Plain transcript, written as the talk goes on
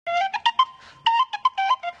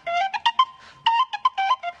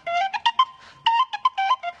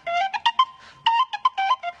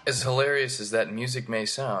As hilarious as that music may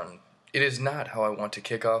sound, it is not how I want to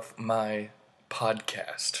kick off my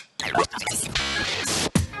podcast.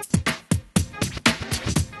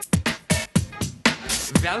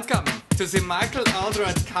 Welcome to the Michael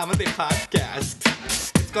Aldred Comedy Podcast.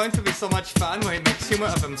 It's going to be so much fun where he makes humor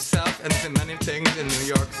of himself and the many things in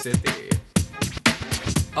New York City.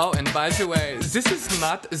 Oh, and by the way, this is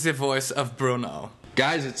not the voice of Bruno.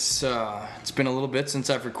 Guys, it's been a little bit since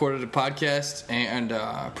I've recorded a podcast, and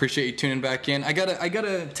appreciate you tuning back in. I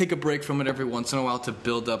gotta take a break from it every once in a while to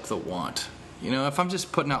build up the want. You know, if I'm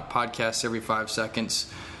just putting out podcasts every 5 seconds,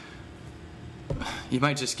 you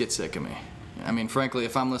might just get sick of me. I mean, frankly,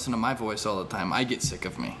 if I'm listening to my voice all the time, I get sick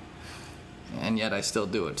of me. And yet I still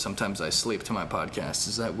do it. Sometimes I sleep to my podcast.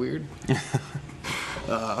 Is that weird?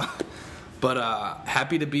 But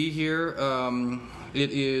happy to be here.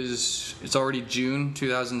 It's already June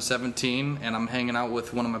 2017, and I'm hanging out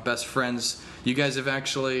with one of my best friends. You guys have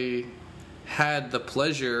actually had the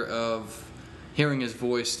pleasure of hearing his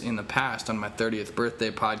voice in the past on my 30th birthday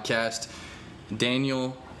podcast,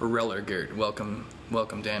 Daniel Rellergert. Welcome,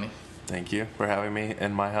 Danny. Thank you for having me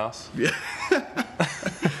in my house. Yeah.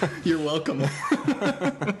 You're welcome.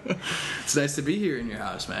 It's nice to be here in your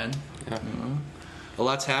house, man. Yeah. You know? A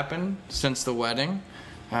lot's happened since the wedding.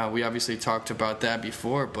 We obviously talked about that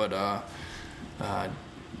before, but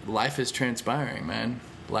life is transpiring, man.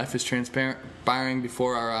 Life is transpiring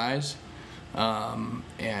before our eyes,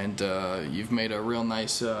 and you've made a real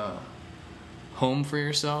nice home for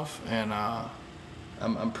yourself, and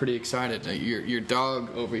I'm pretty excited. Your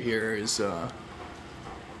dog over here is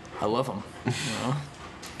I love him. You know?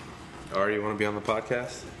 Ari, you want to be on the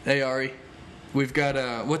podcast? Hey, Ari. We've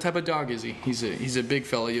got what type of dog is he? He's a big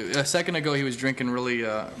fella. A second ago he was drinking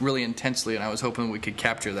really intensely, and I was hoping we could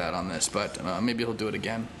capture that on this, but maybe he'll do it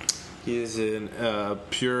again. He is a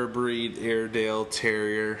pure breed Airedale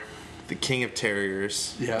Terrier, the king of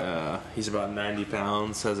terriers. Yeah. He's about 90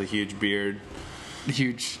 pounds, has a huge beard.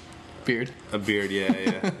 Huge beard. A beard,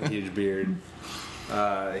 yeah, a huge beard.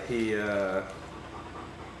 He is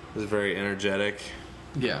very energetic.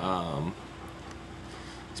 Yeah.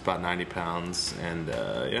 He's about 90 pounds, and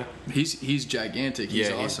yeah. He's gigantic. He's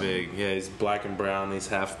awesome. He's big. Yeah, he's black and brown. He's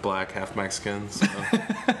half black, half Mexican. So.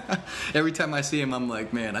 Every time I see him, I'm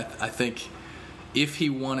like, man, I think if he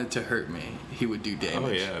wanted to hurt me, he would do damage.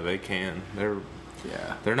 Oh yeah, they can.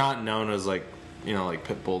 They're not known as like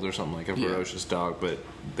pit bulls or something, like a ferocious dog, but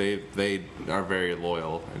they are very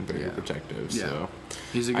loyal and very protective. Yeah. So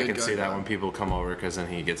he's a good I can see that dog. when people come over, because then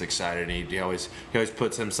he gets excited and he always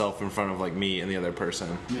puts himself in front of like me and the other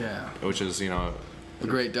person. Yeah. Which is a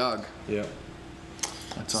great dog. Yeah.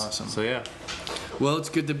 That's awesome. So yeah. Well, it's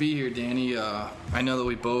good to be here, Danny. I know that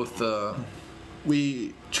we both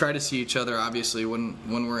we try to see each other obviously when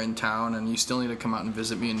we're in town, and you still need to come out and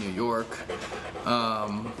visit me in New York.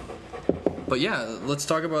 But yeah, let's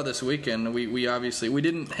talk about this weekend. We obviously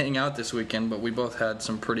didn't hang out this weekend, but we both had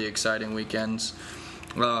some pretty exciting weekends.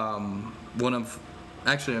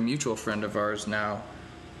 Actually a mutual friend of ours now,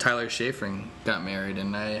 Tyler Schafering, got married,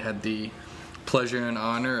 and I had the pleasure and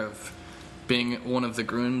honor of being one of the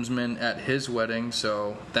groomsmen at his wedding.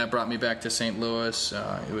 So that brought me back to St. Louis.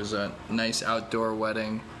 It was a nice outdoor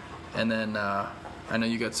wedding, and then I know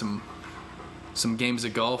you got some games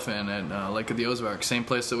of golf in at Lake of the Ozarks, same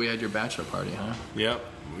place that we had your bachelor party, huh? Yep.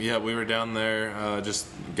 Yeah, we were down there, just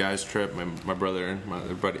guys trip, my brother and my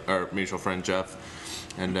buddy, our mutual friend Jeff,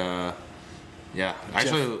 and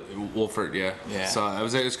actually Wolford, yeah. So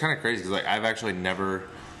it was kind of crazy, because like I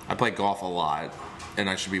play golf a lot, and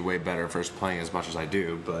I should be way better for playing as much as I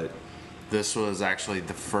do, but this was actually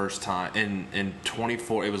the first time in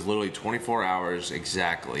 24. It was literally 24 hours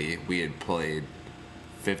exactly. We had played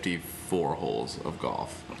 54 holes of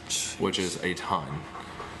golf, which is a ton.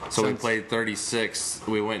 So we played 36.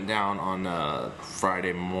 We went down on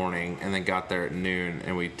Friday morning and then got there at noon,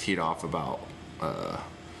 and we teed off about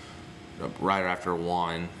right after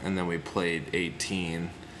 1, and then we played 18,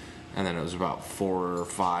 and then it was about 4 or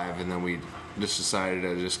 5, and then we just decided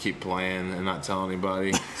to just keep playing and not tell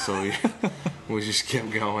anybody. So we just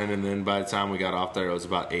kept going, and then by the time we got off there, it was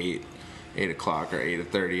about 8 o'clock or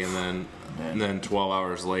 8:30, and then 12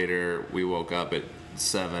 hours later, we woke up at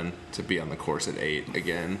 7 to be on the course at 8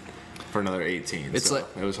 again for another 18.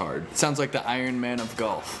 It was hard. It sounds like the Iron Man of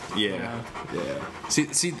golf. Yeah.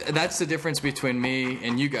 See, that's the difference between me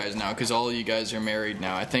and you guys now, because all of you guys are married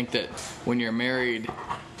now. I think that when you're married,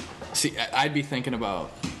 I'd be thinking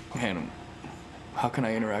about, man, how can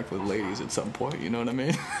I interact with ladies at some point? You know what I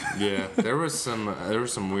mean? Yeah, there were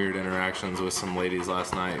some weird interactions with some ladies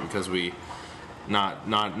last night, because we,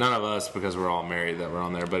 none of us, because we're all married that were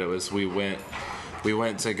on there, but we went we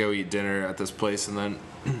went to go eat dinner at this place, and then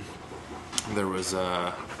there was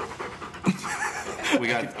we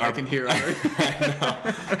got. I can hear Ari.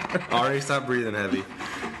 Ari, stop breathing heavy.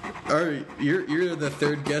 Ari, you're the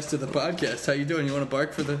third guest of the podcast. How you doing? You want to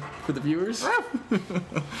bark for the viewers? All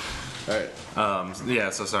right. Yeah.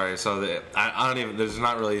 So sorry. So I don't even. There's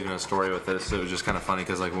not really even a story with this. It was just kind of funny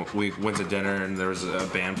because like we went to dinner and there was a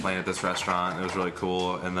band playing at this restaurant. It was really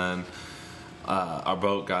cool. And then our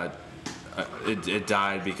boat got. It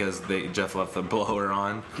died because Jeff left the blower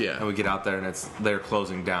on. Yeah. And we get out there and they're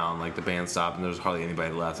closing down. Like the band stopped and there was hardly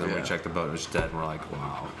anybody left. And we checked the boat, it was dead. And we're like,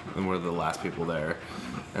 wow. And we're the last people there.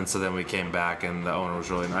 And so then we came back and the owner was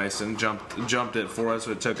really nice and jumped it for us.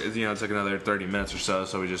 It took another 30 minutes or so.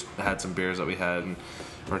 So we just had some beers that we had and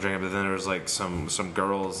we're drinking. But then there was like some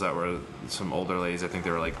girls that were some older ladies. I think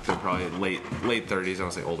they're probably late 30s. I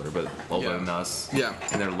don't say older, but older than us. Yeah.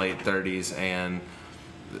 In their late 30s and.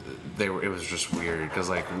 It was just weird because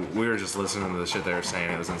like we were just listening to the shit they were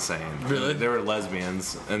saying. It was insane. Really? They were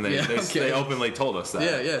lesbians, and they openly told us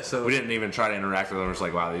that. Yeah. So we didn't even try to interact with them. We're just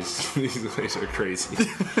like, wow, these guys are crazy.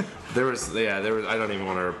 there was. I don't even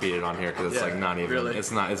want to repeat it on here because it's like not even. Really?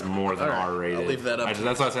 It's not. It's more than R-rated. I'll leave that up.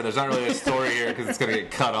 That's why I said there's not really a story here because it's gonna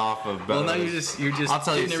get cut off of. Well, now you're just. I'll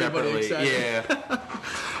tell you getting everybody separately. excited. Yeah.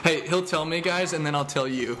 Hey, he'll tell me, guys, and then I'll tell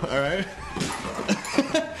you. All right.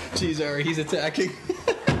 Jeez, Ari, he's attacking.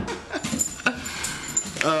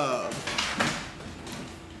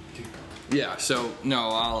 Yeah. So no,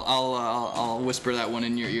 I'll whisper that one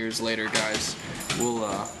in your ears later, guys.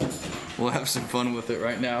 We'll have some fun with it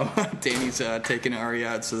right now. Danny's taking Ari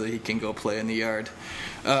out so that he can go play in the yard.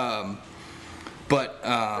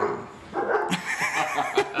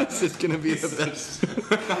 This is gonna be the best.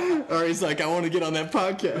 Ari's like, I want to get on that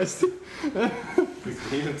podcast. He's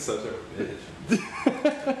being such a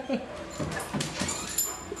bitch.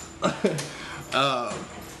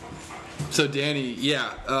 So Danny,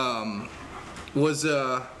 was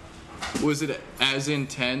it as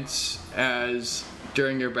intense as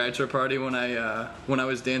during your bachelor party when I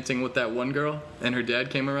was dancing with that one girl and her dad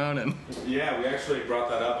came around and? Yeah, we actually brought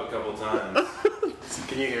that up a couple times.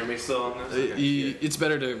 Can you hear me still on this? Okay. It's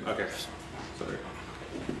better to. Okay. Sorry.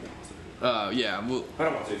 Yeah. Well, I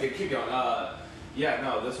don't want to. Keep going.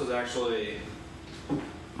 This was actually.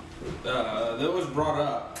 That was brought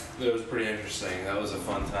up. It was pretty interesting. That was a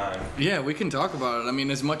fun time. Yeah, we can talk about it. I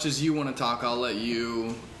mean, as much as you want to talk, I'll let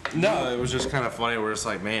you. No, it was just kind of funny. We're just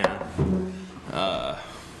like, man,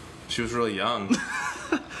 she was really young,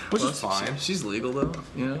 which is fine. She's legal though,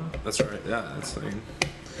 you know. That's right. Yeah, that's the thing.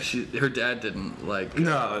 Her dad didn't like.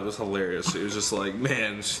 No, it was hilarious. It was just like,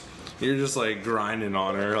 man, you're just like grinding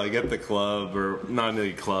on her, like at the club or not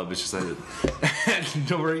really club. It's just like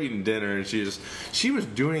we're eating dinner, and she was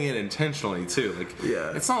doing it intentionally too. Like,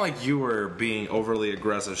 yeah, it's not like you were being overly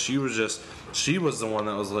aggressive. She was the one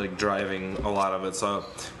that was like driving a lot of it. So,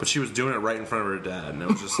 but she was doing it right in front of her dad, and it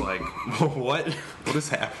was just like, what is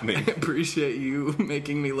happening? I appreciate you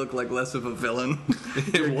making me look like less of a villain.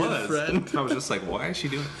 It was. Friend. I was just like, why is she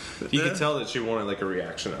doing it? You could tell that she wanted like a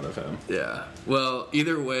reaction out of him. Yeah. Well,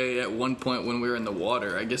 either way, at one point when we were in the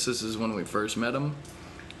water, I guess this is when we first met him.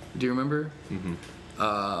 Do you remember? Mm-hmm.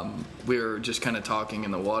 We were just kind of talking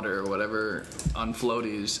in the water or whatever on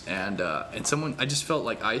floaties, and someone, I just felt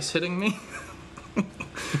like ice hitting me.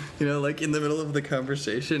 You know, like in the middle of the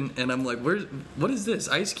conversation, and I'm like, what is this?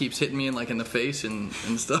 Ice keeps hitting me in the face and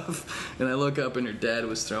stuff. And I look up and her dad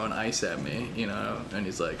was throwing ice at me, you know, and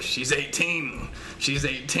he's like, she's 18.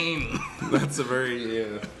 That's a very,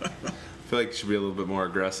 I feel like you should be a little bit more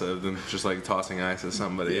aggressive than just like tossing ice at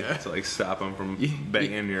somebody to like stop them from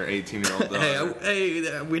banging your 18-year-old daughter.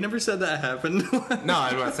 Hey, we never said that happened. No,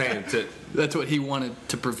 I'm not saying to. That's what he wanted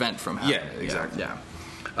to prevent from happening. Yeah, exactly. Yeah.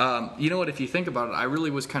 You know what? If you think about it, I really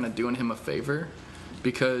was kind of doing him a favor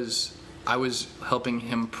because I was helping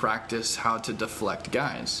him practice how to deflect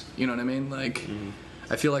guys. You know what I mean? Like,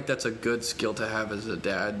 I feel like that's a good skill to have as a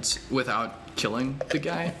dad without killing the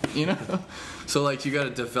guy, you know? So, like, you got to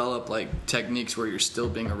develop, like, techniques where you're still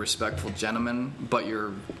being a respectful gentleman, but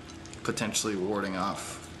you're potentially warding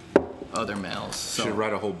off other males. So, you should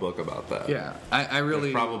write a whole book about that. Yeah. I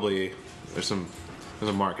really... There's a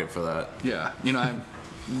market for that. Yeah. You know,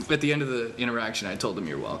 at the end of the interaction, I told him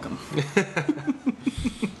you're welcome.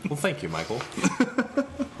 Well, thank you, Michael.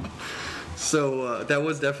 So that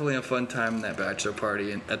was definitely a fun time, that bachelor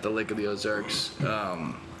party at the Lake of the Ozarks.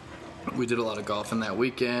 We did a lot of golfing that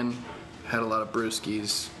weekend, had a lot of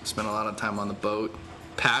brewskis, spent a lot of time on the boat.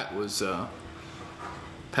 Pat was an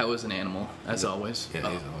animal, as always. Yeah,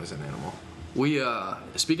 he's always an animal. We,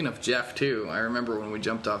 speaking of Jeff, too, I remember when we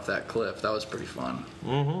jumped off that cliff. That was pretty fun.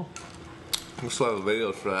 Mm-hmm. I saw the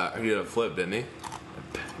videos for that. He did a flip, didn't he?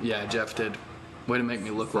 Yeah, Jeff did. Way to make me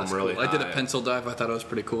look less really cool. I did a high. pencil dive. I thought it was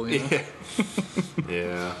pretty cool. You know?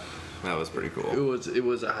 Yeah. Yeah, that was pretty cool. It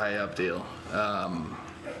was a high up deal.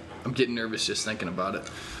 I'm getting nervous just thinking about it.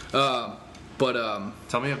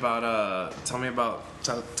 Tell me about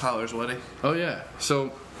Tyler's wedding. Oh yeah.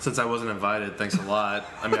 So Since I wasn't invited, thanks a lot.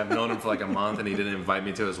 I mean, I've known him for like a month, and he didn't invite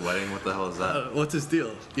me to his wedding. What the hell is that? what's his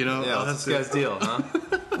deal? You know? Yeah, what's this guy's deal,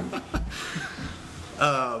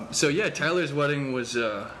 huh? So yeah, Tyler's wedding was.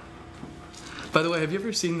 By the way, have you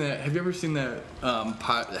ever seen that? Have you ever seen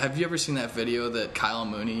that video that Kyle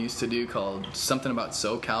Mooney used to do called something about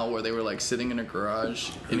SoCal, where they were like sitting in a garage?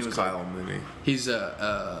 Who's Kyle Mooney? He's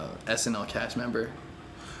a SNL cast member.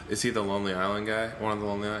 Is he the Lonely Island guy? One of the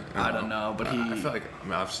Lonely Island? I don't know, but I feel like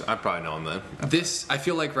I probably know him then. This I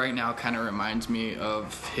feel like right now kind of reminds me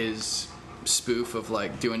of his spoof of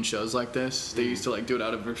like doing shows like this. They used to like do it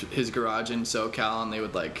out of his garage in SoCal, and they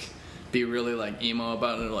would like be really like emo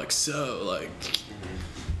about it, like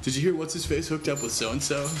did you hear what's his face hooked up with so and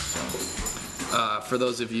so? For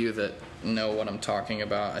those of you that know what I'm talking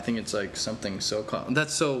about, I think it's like something SoCal.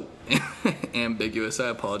 That's so ambiguous. I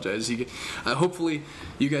apologize. Hopefully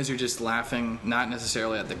you guys are just laughing, not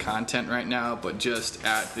necessarily at the content right now, but just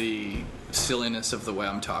at the silliness of the way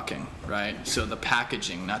I'm talking, right? So the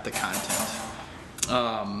packaging, not the content.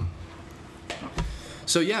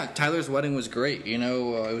 So yeah, Tyler's wedding was great. You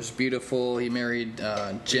know, it was beautiful. He married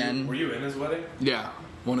Jen. Were you in his wedding? Yeah,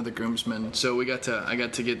 one of the groomsmen. So I got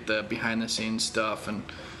to get the behind the scenes stuff, and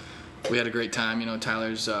we had a great time. You know,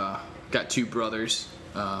 Tyler's got two brothers.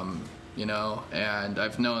 You know, and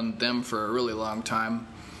I've known them for a really long time.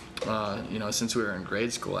 You know, since we were in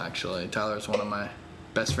grade school. Actually, Tyler's one of my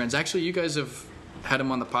best friends. Actually, you guys have had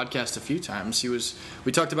him on the podcast a few times.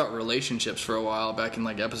 We talked about relationships for a while back in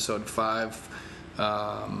like episode 5.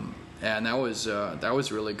 And that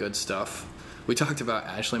was really good stuff. We talked about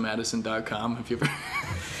AshleyMadison.com. Have you ever?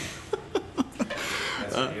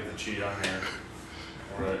 That's when you get the cheat on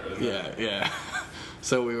here. Yeah.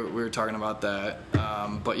 So we were talking about that.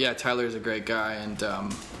 But yeah, Tyler's a great guy, and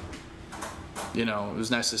you know, it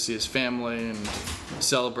was nice to see his family and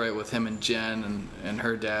celebrate with him and Jen and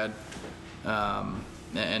her dad,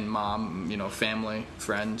 and mom. You know, family,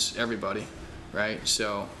 friends, everybody, right?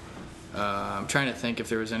 So. I'm trying to think if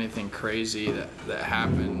there was anything crazy that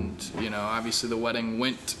happened. You know, obviously the wedding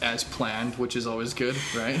went as planned, which is always good,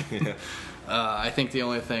 right? Yeah. I think the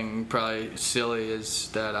only thing probably silly is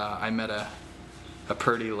that I met a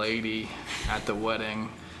pretty lady at the wedding,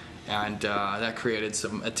 and that created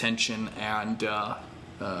some attention and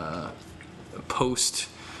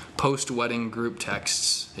post-wedding group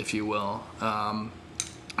texts, if you will. I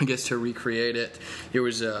guess to recreate it, there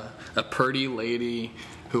was a pretty lady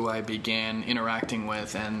who I began interacting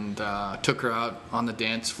with, and took her out on the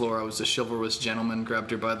dance floor. I was a chivalrous gentleman, grabbed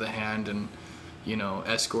her by the hand, and you know,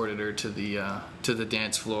 escorted her to the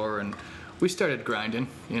dance floor, and we started grinding.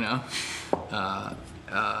 You know,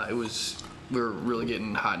 we were really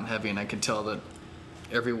getting hot and heavy, and I could tell that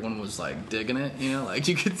everyone was like digging it. You know, like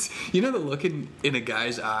you know the look in a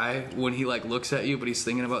guy's eye when he like looks at you, but he's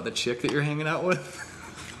thinking about the chick that you're hanging out with.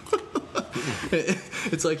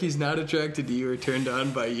 It's like he's not attracted to you or turned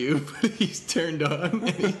on by you, but he's turned on, and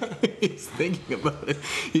he's thinking about it.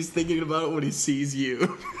 He's thinking about it when he sees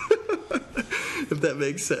you. If that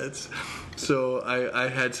makes sense. So I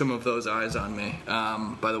had some of those eyes on me.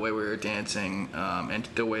 By the way we were dancing, and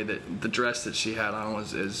the way that the dress that she had on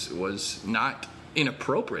was not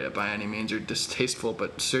inappropriate by any means or distasteful,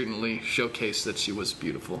 but certainly showcased that she was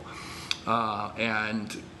beautiful.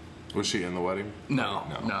 And was she in the wedding? No.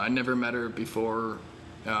 I never met her before,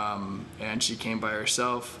 and she came by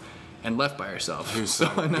herself and left by herself. Whose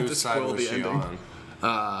side was she on?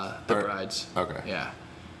 The bride's. Okay. Yeah.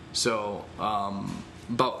 So,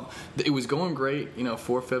 but it was going great. You know,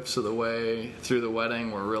 4/5 of the way through the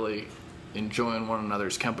wedding, we're really enjoying one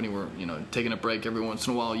another's company. We're, you know, taking a break every once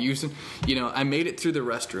in a while. I made it through the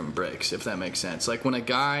restroom breaks, if that makes sense. Like when a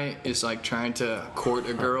guy is like trying to court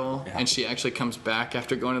a girl, and she actually comes back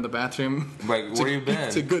after going to the bathroom. Like, where you been?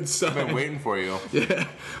 It's a good sign. I've been waiting for you. Yeah,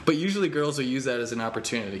 but usually girls will use that as an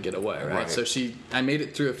opportunity to get away, right? So I made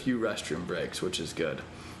it through a few restroom breaks, which is good.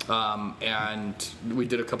 And we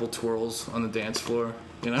did a couple twirls on the dance floor,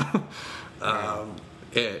 you know.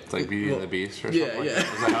 It's like Beauty and the Beast or something. Yeah.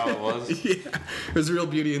 Is that how it was? Yeah, it was real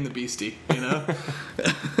Beauty and the Beastie, you know.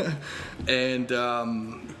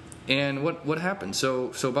 And what happened?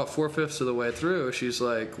 So about 4/5 of the way through, she's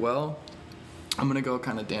like, "Well, I'm gonna go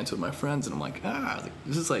kind of dance with my friends," and I'm like,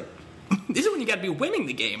 this is like This is when you got to be winning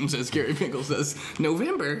the games, as Gary Pinkel says.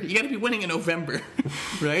 November, you got to be winning in November,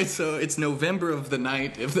 right? So it's November of the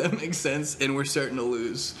night, if that makes sense, and we're starting to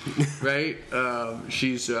lose, right?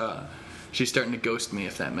 She's starting to ghost me,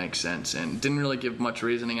 if that makes sense, and didn't really give much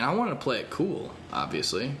reasoning. And I wanted to play it cool,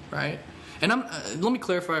 obviously, right? And let me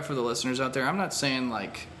clarify for the listeners out there. I'm not saying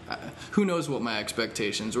like, who knows what my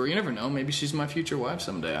expectations were. You never know. Maybe she's my future wife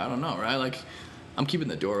someday. I don't know, right? Like, I'm keeping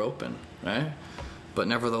the door open, right? But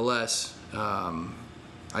nevertheless,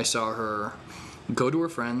 I saw her go to her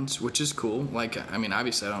friends, which is cool. Like, I mean,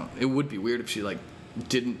 obviously, it would be weird if she, like,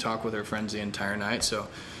 didn't talk with her friends the entire night. So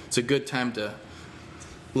it's a good time to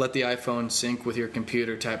let the iPhone sync with your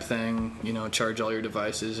computer type thing. You know, charge all your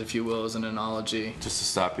devices, if you will, as an analogy. Just to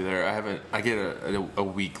stop you there, I get a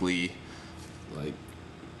weekly, like,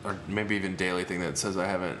 or maybe even daily thing that says I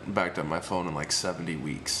haven't backed up my phone in like 70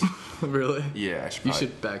 weeks. Really? Yeah, you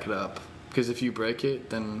should back it up, because if you break it,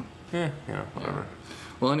 then whatever. Yeah.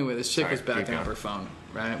 Well, anyway, this chick was backing up her phone,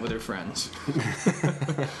 right, with her friends.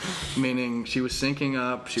 Meaning she was syncing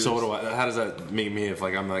up. How does that make me if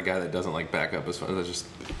like I'm that guy that doesn't like back up his phone? That's just.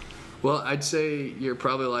 Well, I'd say you're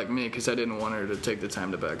probably like me, because I didn't want her to take the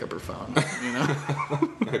time to back up her phone. You know.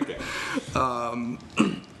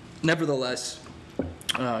 Okay. Nevertheless.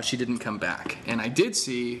 She didn't come back, and I did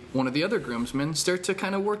see one of the other groomsmen start to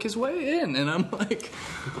kind of work his way in, and I'm like,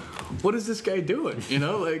 what is this guy doing? You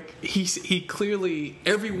know, like he clearly,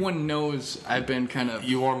 everyone knows I've been kind of.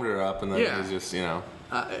 You warmed her up, and then he's just, you know.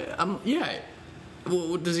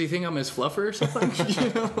 Well, does he think I'm his fluffer or something?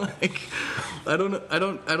 You know, like I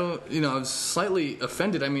don't. You know, I was slightly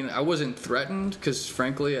offended. I mean, I wasn't threatened, because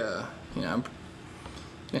frankly, you know, I'm.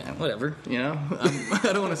 Yeah, whatever, you know.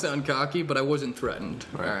 I don't want to sound cocky, but I wasn't threatened,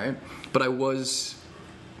 right. All right? But it was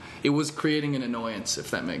creating an annoyance,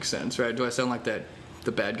 if that makes sense, right? Do I sound like the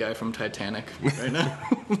bad guy from Titanic right now?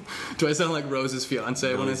 Do I sound like Rose's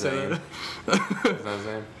fiance when I say that? Is that his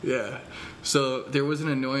name? Yeah. So there was an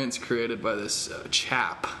annoyance created by this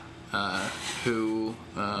chap who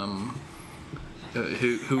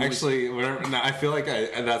actually, I feel like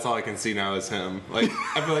that's all I can see now is him. Like,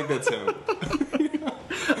 I feel like that's him.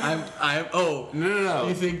 No.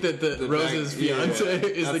 You think that the Rose's fiance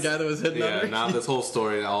is the guy that was hitting on her? Yeah, not this whole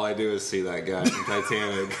story. All I do is see that guy from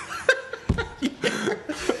Titanic.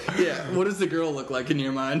 Yeah. What does the girl look like in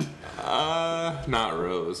your mind? Not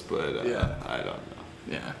Rose, but I don't know.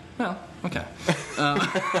 Yeah. Well, okay.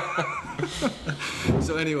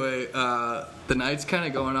 So anyway, the night's kind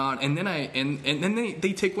of going on, and then then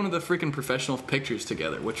they take one of the freaking professional pictures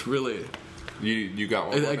together, which really you got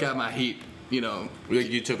one. I got my heat. You know,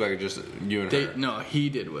 you took like just you and her. No, he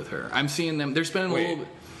did with her. I'm seeing them. They're spending a little bit.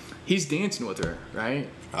 He's dancing with her, right?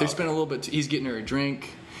 They're spending a little bit. He's getting her a drink.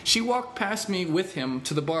 She walked past me with him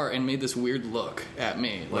to the bar and made this weird look at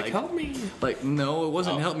me, like help me. Like, no, it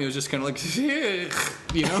wasn't help me. It was just kind of like,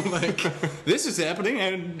 you know, like this is happening,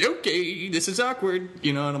 and okay, this is awkward,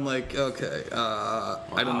 you know. And I'm like, okay,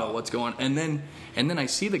 I don't know what's going on. And then I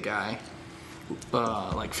see the guy.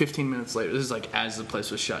 Like 15 minutes later, this is like as the place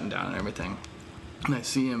was shutting down and everything, and I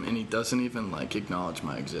see him, and he doesn't even like acknowledge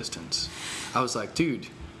my existence. I was like, dude,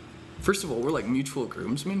 first of all, we're like mutual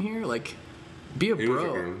groomsmen here. Like, be a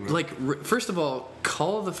bro. Like, first of all,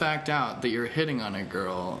 call the fact out that you're hitting on a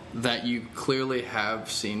girl that you clearly have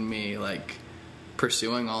seen me like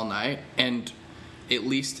pursuing all night, and at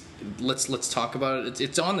least let's talk about it.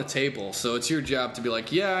 It's on the table, so it's your job to be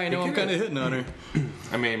like, yeah, I know I'm kind of hitting on her.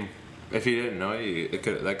 I mean. If you didn't know it,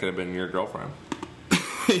 that could have been your girlfriend.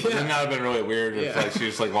 Yeah. Then that would have been really weird if like she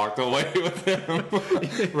just like walked away with him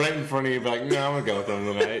right in front of you, be like, no, I'm gonna go with him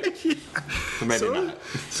tonight. Yeah. Maybe not.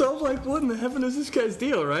 So I'm like, what in the heaven is this guy's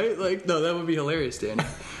deal, right? Like, no, that would be hilarious, Danny.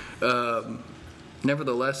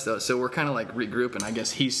 Nevertheless, though, so we're kind of like regrouping. I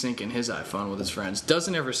guess he's syncing his iPhone with his friends.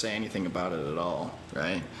 Doesn't ever say anything about it at all,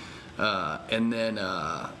 right? And then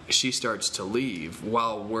she starts to leave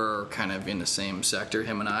while we're kind of in the same sector,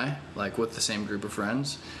 him and I, like with the same group of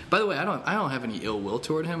friends. By the way, I don't have any ill will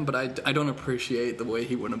toward him, but I don't appreciate the way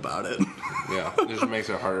he went about it. Yeah, it just makes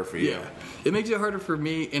it harder for you. Yeah, it makes it harder for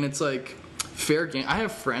me, and it's like fair game. I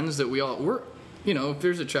have friends that we're, you know, if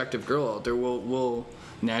there's an attractive girl out there, we'll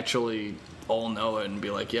naturally all know it and be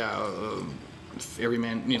like, yeah, every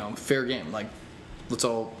man, you know, fair game. Like, let's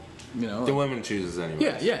all. You know, the woman chooses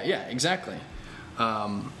anyway. Yeah, exactly.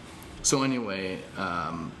 So anyway,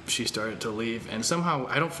 she started to leave, and somehow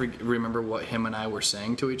I don't remember what him and I were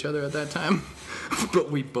saying to each other at that time, but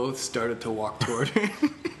we both started to walk toward her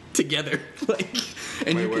together. Like,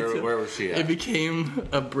 and wait, where was she at? It became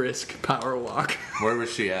a brisk power walk. Where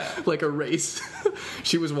was she at? Like a race.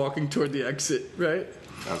 She was walking toward the exit, right?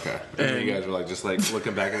 Okay. And you guys were like just like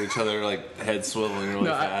looking back at each other, like head swiveling really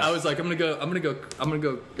fast. I was like, I'm gonna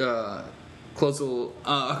go close a little,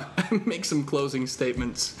 make some closing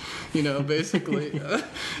statements, basically.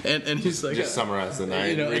 And he's like, just summarize the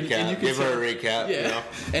night, recap, and give her a recap, yeah.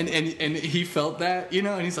 And he felt that,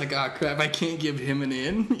 and he's like, crap, I can't give him an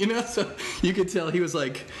in, So you could tell he was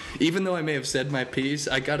like, even though I may have said my piece,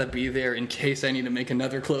 I gotta be there in case I need to make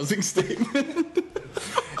another closing statement.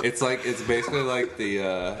 It's basically like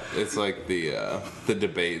the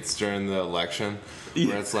debates during the election,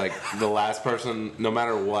 where it's like the last person, no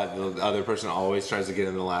matter what, the other person always tries to get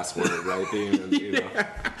in the last word, right?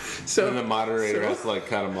 So and the moderator has to like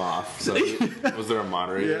cut him off. So was there a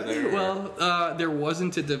moderator there? Well, there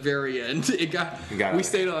wasn't at the very end. We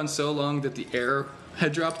stayed on so long that the air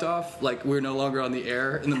had dropped off, like we're no longer on the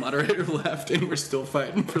air, and the moderator left, and we're still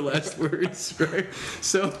fighting for last words, right?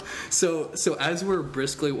 So as we're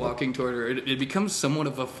briskly walking toward her, it becomes somewhat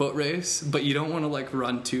of a foot race, but you don't want to like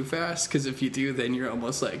run too fast, because if you do, then you're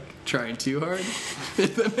almost like trying too hard.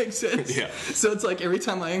 If that makes sense. Yeah. So it's like every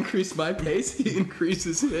time I increase my pace, he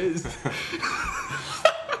increases his. I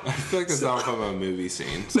feel like this is from a movie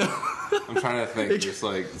scene. So I'm trying to think, just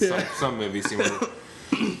like some movie scene where.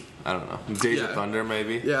 I don't know. Days of Thunder,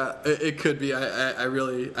 maybe? Yeah, it could be.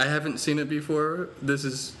 I haven't seen it before. This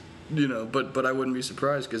is, but I wouldn't be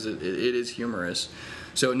surprised because it is humorous.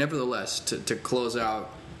 So nevertheless, to close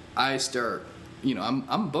out, I start,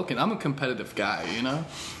 I'm booking. I'm a competitive guy,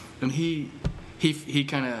 and he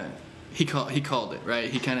called it,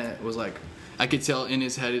 right? He kind of was like, I could tell in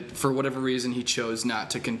his head, for whatever reason, he chose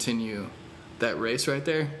not to continue that race right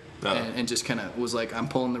there. And just kind of was like, I'm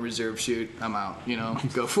pulling the reserve chute. I'm out.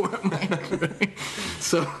 Go for it, Mike.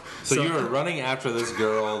 So you were running after this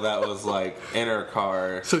girl that was like in her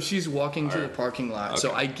car. So she's walking to the parking lot. Okay.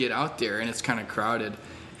 So I get out there and it's kind of crowded,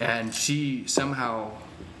 and she somehow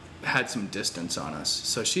had some distance on us.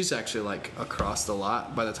 So she's actually like across the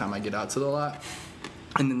lot by the time I get out to the lot.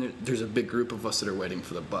 And then there's a big group of us that are waiting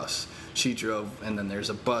for the bus. She drove, and then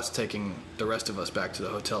there's a bus taking the rest of us back to the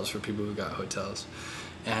hotels for people who got hotels.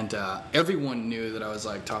 And everyone knew that I was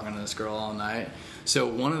like talking to this girl all night. So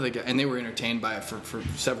one of the guys, and they were entertained by it for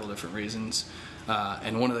several different reasons.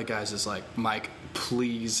 And one of the guys is like, Mike,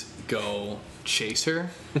 please go chase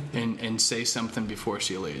her and say something before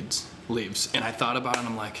she leaves. And I thought about it, and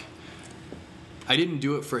I'm like, I didn't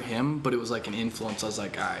do it for him, but it was like an influence. I was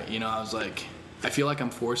like, all right, I was like, I feel like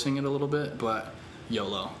I'm forcing it a little bit, but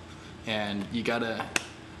YOLO. And you gotta,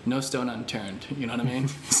 no stone unturned, you know what I mean?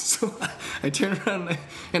 So I turned around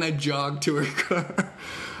and I jogged to her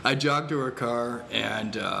car.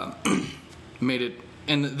 And made it.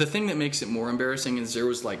 And the thing that makes it more embarrassing is there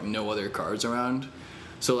was like no other cars around.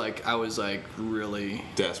 So like I was like really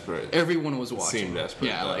desperate. Everyone was watching. Seemed desperate.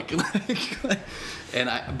 Yeah, like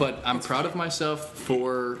but I'm proud of myself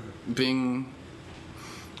for being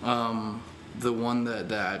the one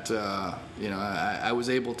that I was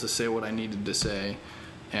able to say what I needed to say.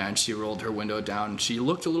 And she rolled her window down. She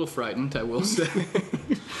looked a little frightened, I will say.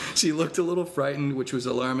 She looked a little frightened, which was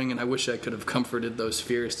alarming, and I wish I could have comforted those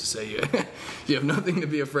fears to say, you have nothing to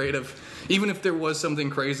be afraid of. Even if there was something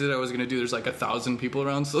crazy that I was going to do, there's like 1,000 people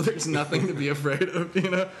around, so there's nothing to be afraid of,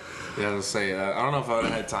 Yeah, I was say, I don't know if I would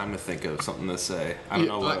have had time to think of something to say. I don't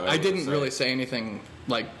know what I didn't really say anything,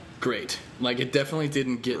 like, great. Like, it definitely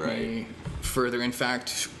didn't get me further. In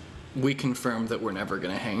fact, we confirmed that we're never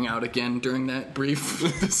going to hang out again during that brief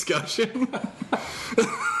discussion.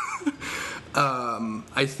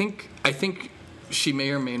 I think she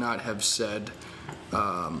may or may not have said,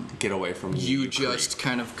 get away from me. You just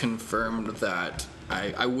kind of confirmed that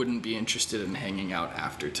I wouldn't be interested in hanging out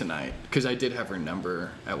after tonight, because I did have her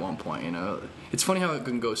number at one point. It's funny how it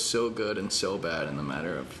can go so good and so bad in the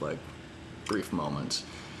matter of like brief moments.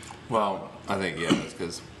 Well, I think it's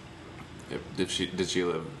because did she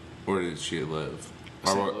live? Where did she live?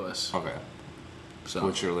 St. Louis. Okay. So.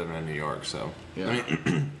 Which you're living in New York, so. Yeah. I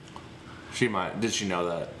mean, did she know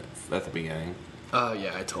that at the beginning?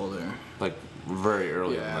 Yeah, I told her. Like, very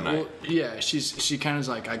early in the night? Well, yeah, she kind of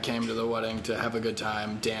like, I came to the wedding to have a good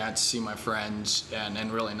time, dance, see my friends,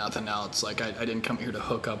 and really nothing else. Like, I didn't come here to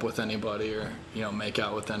hook up with anybody or, make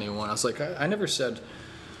out with anyone. I was like, I never said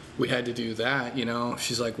we had to do that,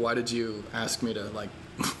 She's like, why did you ask me to, like,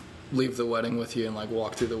 leave the wedding with you and like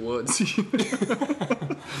walk through the woods?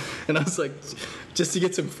 And I was like, just to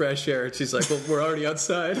get some fresh air. She's like, well, we're already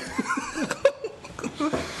outside.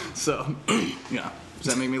 So does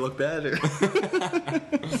that make me look bad or?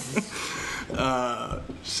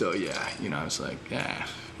 So I was like,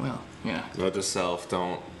 well, Note to self,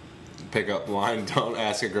 don't pickup line: don't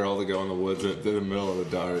ask a girl to go in the woods in the middle of the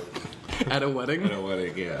dark. At a wedding? At a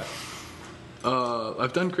wedding, yeah.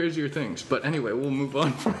 I've done crazier things, but anyway, we'll move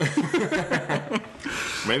on.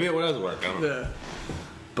 Maybe it does work. I don't know. Yeah.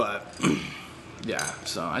 But yeah,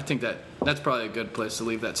 so I think that's probably a good place to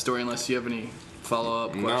leave that story, unless you have any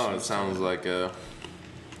follow-up questions. No, it sounds like a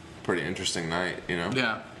pretty interesting night, you know?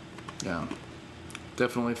 Yeah.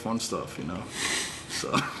 Definitely fun stuff, you know.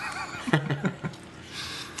 So I'm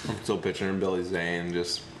still picturing Billy Zane,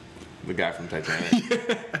 just the guy from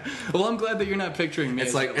Titanic. Well, I'm glad that you're not picturing me.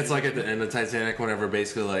 It's like at the end of Titanic, whenever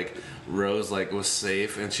basically like Rose like was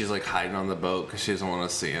safe and she's like hiding on the boat because she doesn't want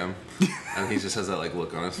to see him, and he just has that like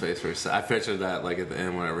look on his face where I pictured that like at the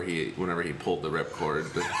end whenever he pulled the ripcord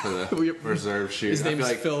for the reserve shoot. His name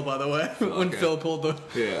is Phil, by the way. When Phil pulled the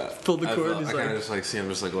cord, I kind of just like see him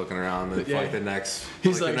just like looking around and like the next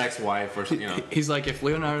the next wife or you know. He's like, if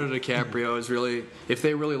Leonardo DiCaprio is really, if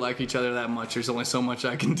they really like each other that much, there's only so much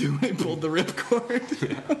I can do. He pulled the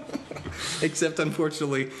ripcord. Except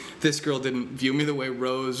unfortunately, this girl didn't view me the way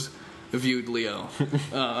Rose viewed Leo.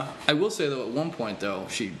 I will say though, at one point though,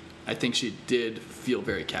 I think she did feel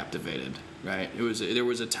very captivated. Right? There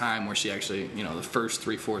was a time where she actually, you know, the first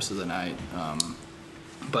 3/4 of the night.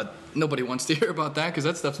 But nobody wants to hear about that because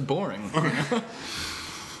that stuff's boring.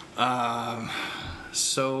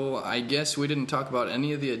 So I guess we didn't talk about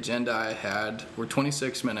any of the agenda I had. We're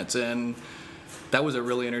 26 minutes in. That was a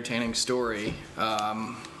really entertaining story.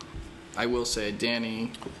 I will say,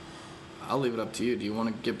 Danny, I'll leave it up to you. Do you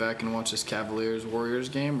want to get back and watch this Cavaliers-Warriors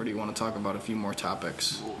game, or do you want to talk about a few more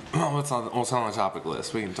topics? What's on the topic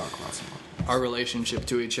list? We can talk about some more. Our relationship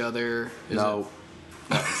to each other. No,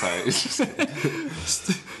 sorry.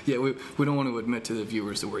 Yeah, we don't want to admit to the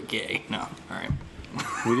viewers that we're gay. No, all right.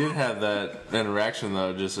 We did have that interaction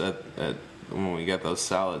though, just at when we got those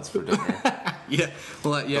salads for dinner. Yeah,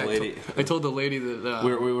 well, yeah. I told the lady that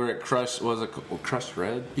we were at Crushed. Was it Crushed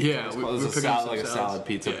Red? Yeah, it was a salad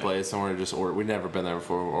pizza place, and we'd never been there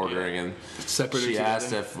before. We're ordering, and separate. She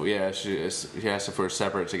asked if she asked if we're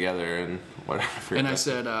separate together, and whatever. And I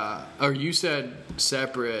said, or you said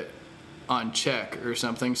separate on check or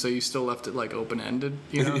something, so you still left it like open ended,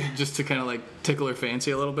 you know, just to kind of like tickle her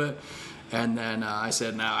fancy a little bit. And then I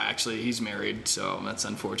said, no, actually, he's married, so that's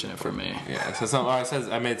unfortunate for me. Yeah, so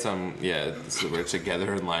I made some, so we're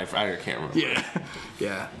together in life. I can't remember.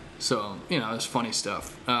 Yeah. So, you know, it's funny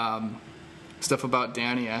stuff. Stuff about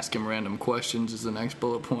Danny, ask him random questions is the next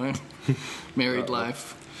bullet point. Married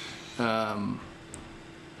life. So,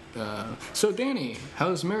 Danny,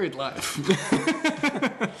 how's married life?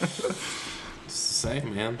 It's the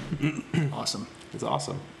same, man. Awesome. It's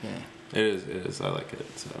awesome. Yeah. It is. I like it,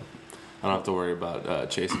 so... I don't have to worry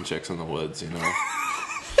about chasing chicks in the woods, you know.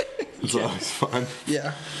 It's always fun.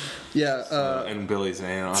 Yeah. And Billy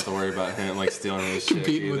Zane, I don't have to worry about him like stealing his chick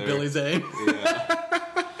competing with Billy Zane. Yeah.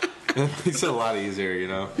 It's a lot easier, you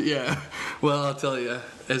know. Yeah. Well, I'll tell you.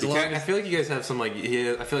 I feel like you guys have some like.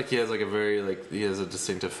 I feel like he has like a very like. He has a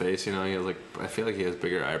distinctive face, you know. He has like. I feel like he has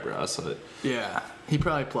bigger eyebrows, so that. Yeah. He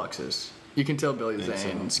probably plucks his. You can tell Billy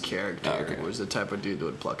Zane's character was the type of dude that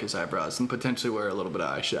would pluck his eyebrows and potentially wear a little bit of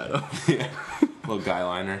eyeshadow. Yeah, a little guy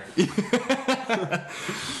liner.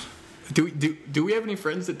 Do we have any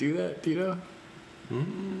friends that do that? Do you know?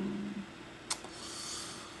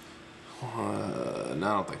 No,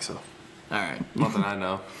 I don't think so. All right, nothing I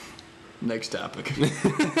know. Next topic. It's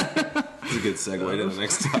a good segue to the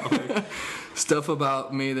next topic. Stuff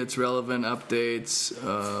about me that's relevant, updates.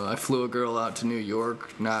 I flew a girl out to New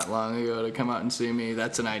York not long ago to come out and see me.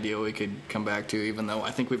 That's an idea we could come back to, even though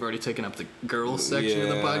I think we've already taken up the girls section of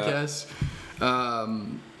the podcast.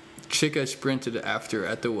 Chick I sprinted after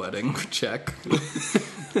at the wedding. Check.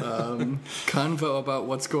 Convo about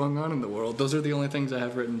what's going on in the world. Those are the only things I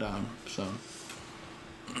have written down. So.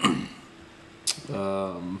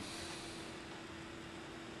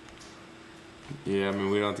 Yeah, I mean,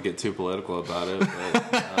 we don't have to get too political about it, but,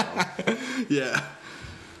 yeah.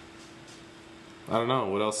 I don't know.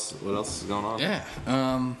 What else is going on? Yeah.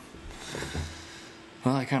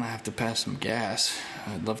 Well, I kind of have to pass some gas.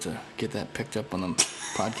 I'd love to get that picked up on the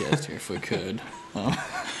podcast here if we could.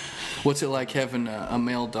 What's it like having a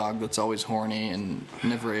male dog that's always horny and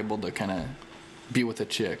never able to kind of be with a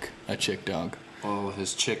chick dog? Well,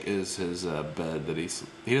 his chick is his bed that he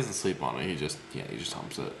doesn't sleep on it. He just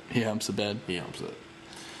humps it. He humps the bed. He humps it.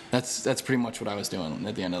 That's pretty much what I was doing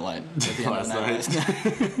at the end of the night. Last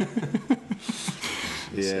night.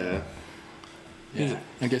 Yeah. Yeah.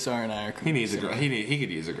 I guess R and I are. He needs a girl. He could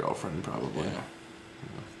use a girlfriend probably. Yeah.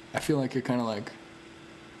 I feel like you're kind of like.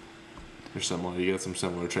 You're similar. You got some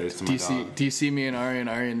similar traits to my dog. Do you see me and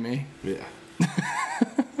Ari and me? Yeah.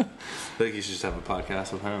 think you should just have a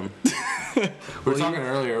podcast with him. We were talking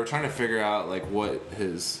earlier. We're trying to figure out like what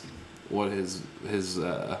his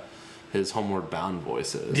Homeward Bound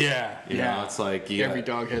voice is. Yeah, you know, it's like every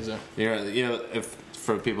dog has a. You know, if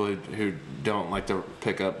for people who don't like to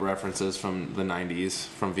pick up references from the '90s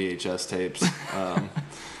from VHS tapes,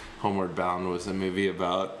 Homeward Bound was a movie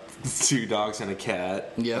about 2 dogs and a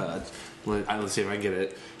cat. Yeah. Let's see if I can get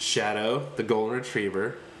it. Shadow, the golden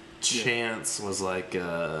retriever. Chance was like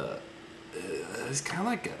it's kind of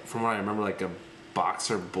like, from what I remember, like a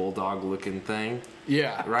boxer bulldog looking thing.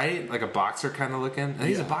 Yeah. Right? Like a boxer kind of looking. I think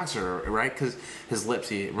he's a boxer, right? Because his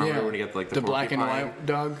lips. Remember when he got like the black and white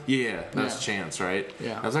dog? Yeah, that's Chance, right?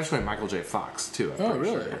 Yeah. That was actually Michael J. Fox too. I'm pretty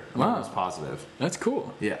really? Sure. Wow. I was positive. That's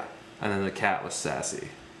cool. Yeah. And then the cat was Sassy.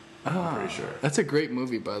 I'm pretty sure. That's a great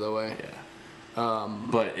movie, by the way.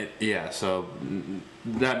 Yeah. So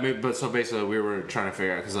so basically we were trying to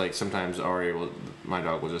figure out, because like sometimes my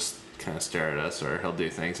dog will just kind of stare at us, or he'll do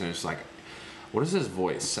things, and it's just like, what is his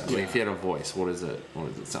voice? Like, if he had a voice, what does it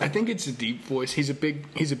sound? I think it's a deep voice. He's a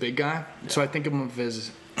big guy, so I think of him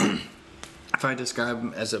as if I describe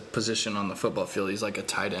him as a position on the football field, he's like a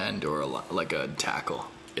tight end or like a tackle.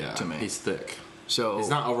 Yeah, to me, he's thick. So he's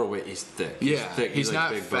not overweight. He's thick. Yeah, he's thick. He's like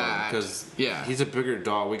not big fat. Because he's a bigger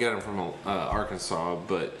dog. We got him from Arkansas,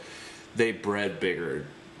 but they bred bigger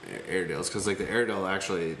Airedales, because like the Airedale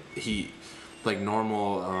actually like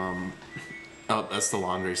normal. Oh, that's the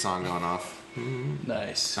laundry song going off.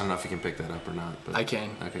 Nice. I don't know if you can pick that up or not, but I can.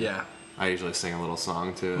 Okay. Yeah. I usually sing a little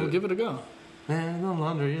song to We'll give it a go. And the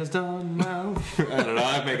laundry is done now. I don't know.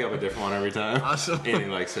 I make up a different one every time. Awesome. Andy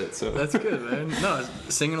likes it, so that's good, man. No,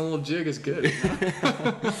 singing a little jig is good.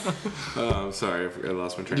 Sorry, I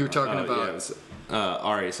lost my train. You were talking about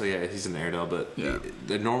Ari. So yeah, he's an Airedale, but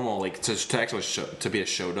the normal, like, to actually to be a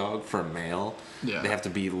show dog for a male, they have to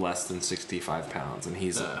be less than 65 pounds, and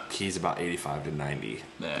he's about 85 to 90.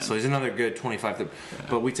 Yeah. So he's another good 25.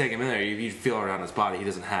 But we take him in there. You feel around his body. He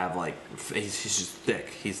doesn't have like he's just thick.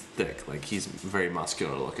 He's thick. Like, he's very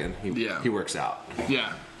muscular looking. He works out.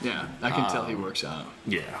 Yeah. I can tell he works out.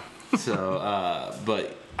 Yeah. So,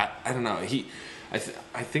 but I don't know. I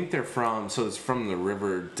think they're from. So it's from the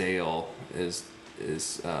Riverdale is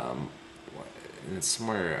it's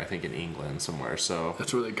somewhere, I think, in England somewhere. So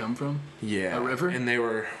that's where they come from. Yeah, a river. And they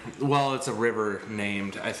were, well, it's a river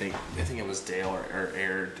named, I think it was Dale or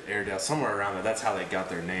Airedale, somewhere around there. That's how they got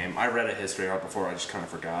their name. I read a history right before. I just kind of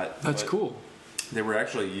forgot. That's cool. They were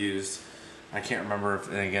actually used. I can't remember if,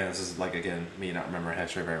 and again, this is like, me not remembering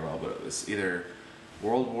history very well, but it was either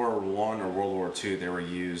World War I or World War II. They were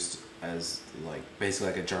used as like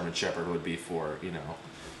basically like a German Shepherd would be for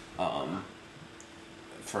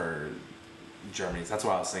for Germany. That's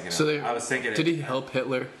what I was thinking. So I was thinking. Did he help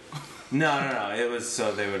Hitler? No. It was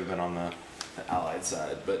so they would have been on the Allied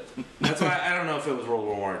side, but that's why I don't know if it was World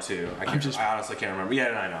War I II. I honestly can't remember.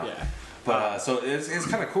 Yeah, I know. Yeah. But so it's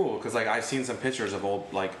kind of cool because like I've seen some pictures of old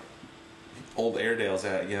Airedales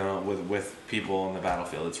with people on the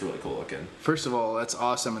battlefield. It's really cool looking. First of all, that's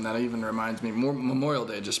awesome, and that even reminds me. Memorial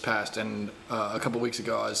Day just passed, and a couple weeks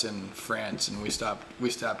ago I was in France, and we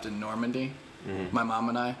stopped in Normandy, my mom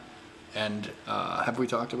and I. And have we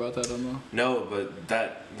talked about that on the? No, but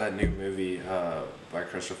that new movie by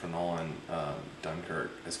Christopher Nolan,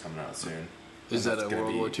 Dunkirk, is coming out soon. Is that a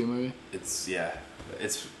World War II movie?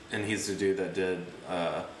 And he's the dude that did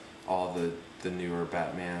all the newer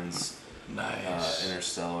Batmans. Nice.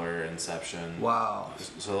 Interstellar, Inception. Wow.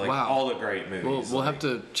 So all the great movies. We'll have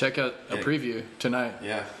to check out a preview tonight.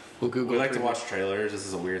 Yeah. We'll Google. We like to watch trailers. This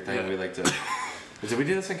is a weird thing. Yeah. We like to. Did we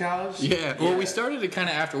do this in college? Yeah. Well, we started it kind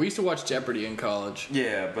of after. We used to watch Jeopardy in college.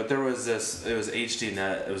 Yeah, but there was this. It was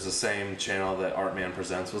HDNet. It was the same channel that Artman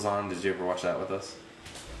Presents was on. Did you ever watch that with us?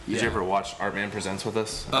 Did you ever watch Artman Presents with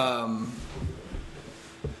us?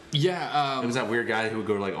 Yeah. It was that weird guy who would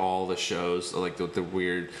go to like all the shows, like the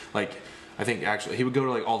weird, like I think actually he would go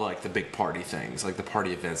to like all the big party things, like the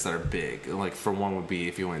party events that are big. Like for one would be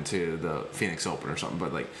if you went to the Phoenix Open or something,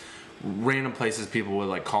 but like random places people would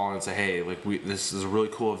like call and say, hey, like this is a really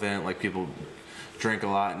cool event. Like people drink a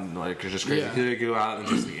lot and like it's just crazy. Yeah. They go out and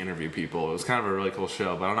just interview people. It was kind of a really cool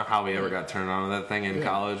show, but I don't know how we ever got turned on to that thing in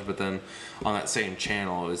college. But then on that same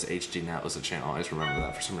channel, it was HDNet was a channel. I just remember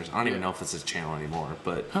that for some reason. I don't even know if it's a channel anymore,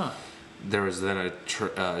 but there was then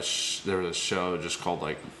there was a show just called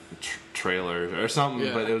like Trailers or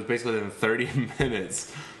something, but it was basically in 30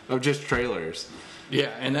 minutes of just trailers. Yeah,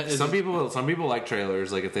 and that is some people like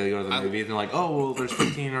trailers. Like if they go to the movie, they're like, oh well, there's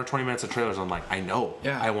 15 or 20 minutes of trailers. I'm like, I know.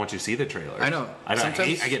 Yeah. I want you to see the trailers. I know. I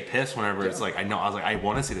get pissed whenever it's like, I know. I was like, I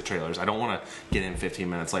want to see the trailers. I don't want to get in 15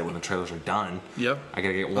 minutes late when the trailers are done. Yep. I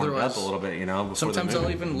gotta get warmed up a little bit, before sometimes I'll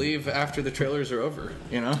even leave after the trailers are over.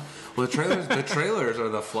 Well, the trailers are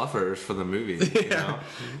the fluffers for the movie.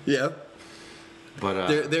 Yep. But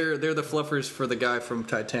they're the fluffers for the guy from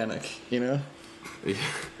Titanic. Yeah.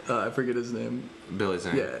 I forget his name. Billy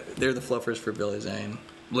Zane. Yeah, they're the fluffers for Billy Zane.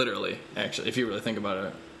 Literally, actually, if you really think about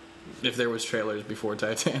it, if there was trailers before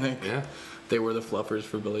Titanic, yeah, they were the fluffers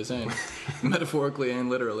for Billy Zane, metaphorically and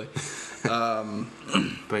literally.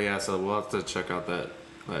 But yeah, so we'll have to check out that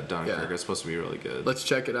Dunkirk. Yeah. It's supposed to be really good. Let's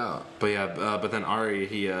check it out. But yeah, but then Ari,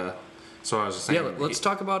 he. So I was just saying. Yeah, let's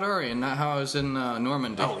talk about Ari and not how I was in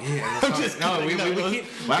Normandy. Oh yeah, we keep.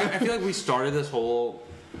 I feel like we started this whole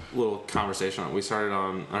little conversation on. We started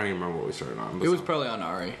on. I don't even remember what we started on. It was probably on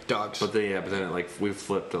Ari dogs. But then we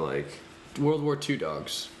flipped to like World War II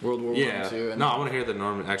dogs. World War I and II. No, I want to hear the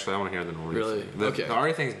Norman. Actually, I want to hear the Normandy. Really? The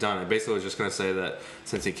Ari thing's done. I basically was just gonna say that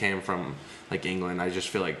since he came from like England, I just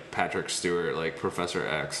feel like Patrick Stewart, like Professor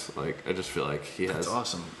X. Like I just feel like he has. That's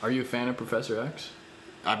awesome. Are you a fan of Professor X?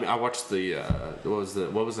 I watched the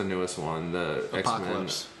what was the newest one, the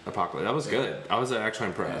Apocalypse. Apocalypse. That was good. I was actually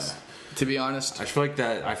impressed. Yeah. To be honest, I feel like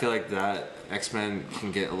that X-Men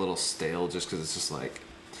can get a little stale just because it's just like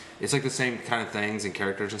it's like the same kind of things and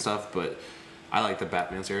characters and stuff. But I like the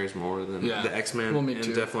Batman series more than the X-Men, well, me too.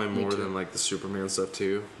 And definitely more than like the Superman stuff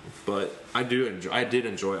too. But I did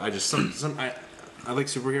enjoy. I just I like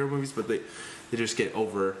superhero movies, but they just get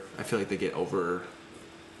over. I feel like they get over.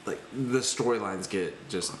 Like the storylines get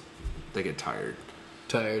tired.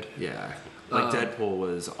 Yeah. Like Deadpool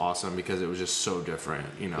was awesome because it was just so different,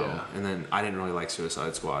 Yeah. And then I didn't really like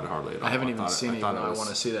Suicide Squad hardly at all. I haven't even seen it. I want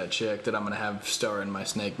to see that chick that I'm gonna have star in my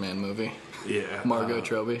Snake Man movie. Yeah. Margot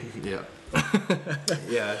Robbie. Yeah.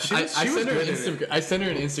 Yeah. I sent her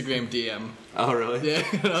an Instagram DM. Oh really? Yeah.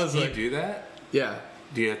 And I was like, do you do that? Yeah.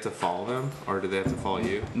 Do you have to follow them, or do they have to follow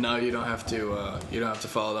you? No, you don't have to. You don't have to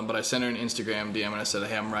follow them. But I sent her an Instagram DM and I said,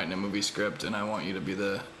 "Hey, I'm writing a movie script, and I want you to be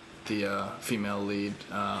the female lead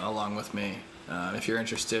along with me. If you're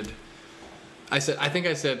interested." I think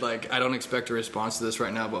I said like I don't expect a response to this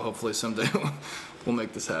right now, but hopefully someday we'll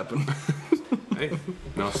make this happen. Hey,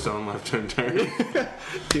 no stone left unturned.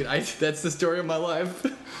 Dude, that's the story of my life.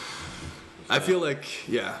 I feel like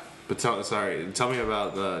But tell me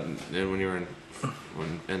about when you were in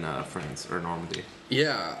France or Normandy.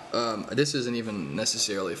 Yeah, this isn't even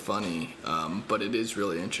necessarily funny, but it is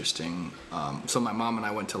really interesting. So my mom and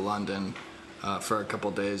I went to London for a couple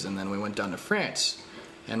days, and then we went down to France.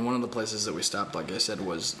 And one of the places that we stopped, like I said,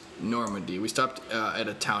 was Normandy. We stopped at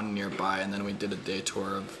a town nearby, and then we did a day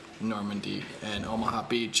tour of Normandy and Omaha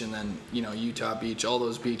Beach, and then Utah Beach, all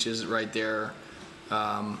those beaches right there.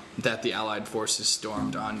 That the Allied forces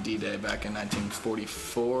stormed on D-Day back in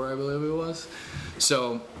 1944, I believe it was.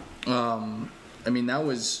 So, that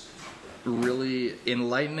was really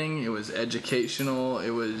enlightening. It was educational.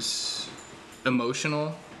 It was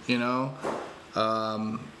emotional,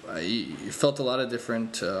 I felt a lot of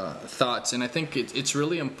different thoughts, and I think it's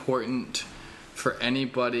really important for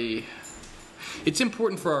anybody. It's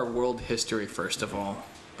important for our world history, first of all.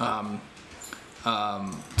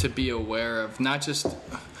 To be aware of not just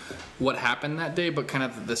what happened that day, but kind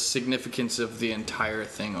of the significance of the entire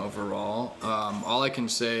thing overall. All I can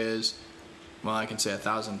say is, I can say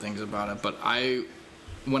 1,000 things about it, but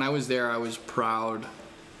when I was there, I was proud.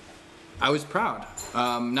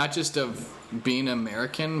 Not just of being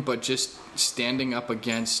American, but just standing up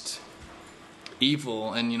against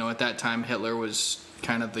evil. And, at that time, Hitler was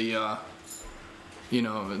kind of the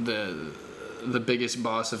biggest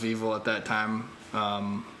boss of evil at that time,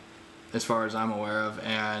 as far as I'm aware of,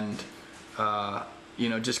 and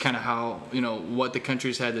just kind of how what the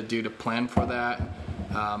countries had to do to plan for that,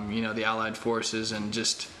 the Allied forces, and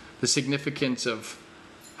just the significance of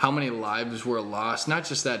how many lives were lost, not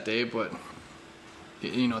just that day, but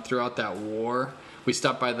throughout that war. We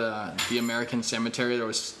stopped by the American cemetery. There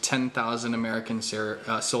was 10,000 American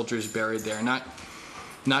soldiers buried there,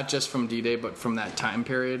 not just from D-Day, but from that time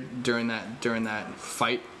period during that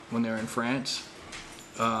fight when they were in France.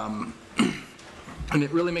 And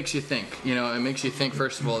it really makes you think. It makes you think,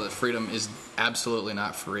 first of all, that freedom is absolutely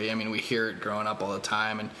not free. I mean, we hear it growing up all the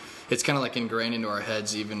time, and it's kind of like ingrained into our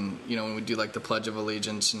heads. Even when we do like the Pledge of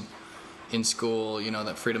Allegiance and in school,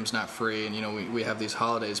 that freedom's not free, and we have these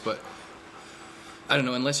holidays, but I don't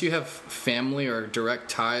know, unless you have family or direct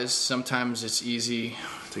ties, sometimes it's easy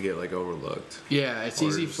to get like overlooked. Yeah, it's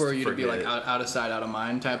easy for you to be like it. out of sight, out of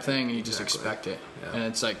mind type thing, and you just expect it. Yeah. And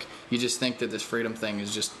it's like you just think that this freedom thing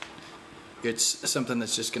is just, it's something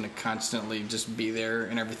that's just going to constantly just be there,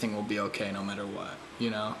 and everything will be okay no matter what,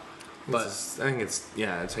 you know. But I think it's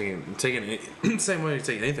taking the same way you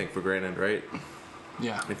take anything for granted, right?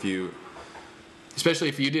 Yeah. Especially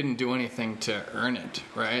if you didn't do anything to earn it,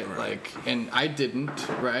 right? Like, and I didn't,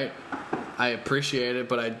 right? I appreciate it,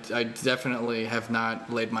 but I definitely have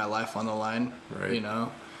not laid my life on the line, right. You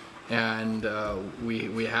know? And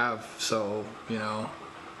we have, so, you know,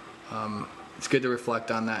 it's good to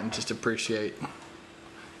reflect on that and just appreciate,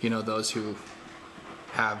 you know, those who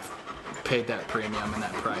have paid that premium and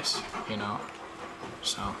that price, you know?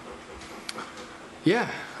 So, yeah,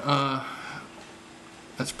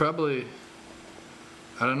 that's probably...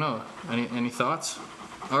 I don't know. Any thoughts?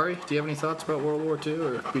 Ari, do you have any thoughts about World War II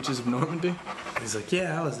or Beaches of Normandy? He's like,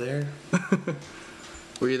 yeah, I was there.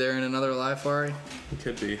 Were you there in another life, Ari? It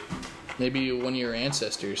could be. Maybe one of your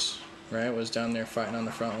ancestors, right, was down there fighting on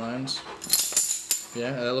the front lines.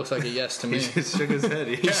 Yeah, that looks like a yes to me. He just shook his head.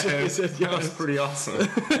 Yeah, he shook his head, yes. That was pretty awesome.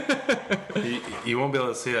 You won't be able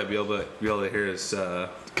to see that. Be able to hear his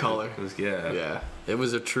color. Yeah. It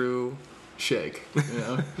was a true shake.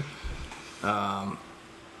 You know.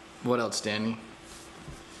 What else, Danny?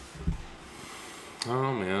 I don't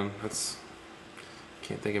know, man.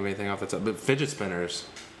 Can't think of anything off the top. But fidget spinners,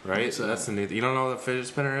 right? So that's the new. You don't know what a fidget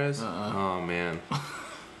spinner is? Oh man.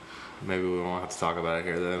 Maybe we won't have to talk about it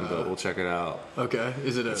here then, but we'll check it out. Okay.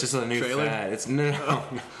 Is it It's just a new trailer? fad. It's no.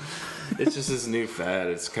 It's just this new fad.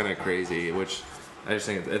 It's kind of crazy, which I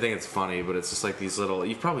think it's funny, but it's just like these little.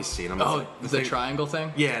 You've probably seen them. Oh, the triangle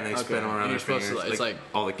thing. Yeah, and they spin them around. You're their supposed fingers. to. It's like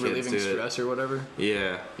all the kids relieving do stress or whatever.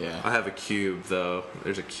 Yeah. Yeah. I have a cube though.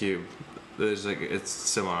 There's a cube. There's like it's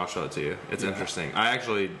similar. I'll show it to you. It's interesting. I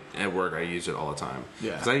actually at work I use it all the time.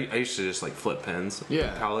 Yeah. Because I used to just like flip pens in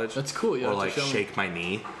college. That's cool. You or have like to show shake my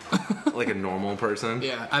knee, like a normal person.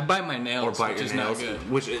 Yeah, I bite my nails, Or bite which your is nails, not good.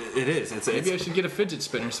 which it is. Maybe I should get a fidget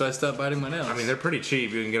spinner so I stop biting my nails. I mean, they're pretty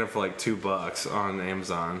cheap. You can get them for like $2 on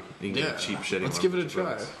Amazon. You can get cheap shitty Let's ones give it a for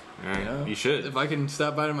try. $2. All right. You know? You should. If I can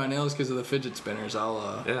stop biting my nails because of the fidget spinners,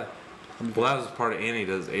 I'll. Yeah. Well, that was part of Annie.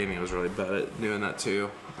 Annie was really bad at doing that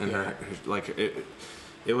too, and her like it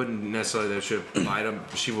wouldn't necessarily that she would bite them.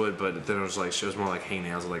 She would, but then it was like she was more like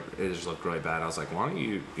hangnails. Like it just looked really bad. I was like, why don't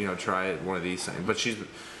you try one of these things? But she's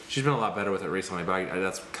been a lot better with it recently. But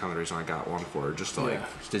that's kind of the reason I got one for her, just to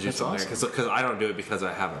did you something there? Because I don't do it because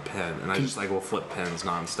I have a pen and I just like will flip pens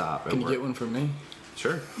nonstop. Can you get one for me?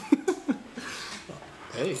 Sure.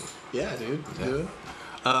 Hey, yeah, dude. Yeah. Do it.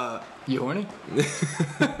 You horny?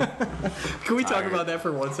 Can we talk about that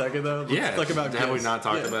for 1 second though? Let's talk about have we not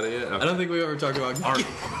talked about it yet? Okay. I don't think we ever talked about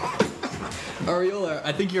Ariola.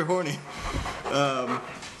 I think you're horny.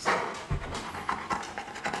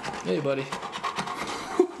 Hey, buddy.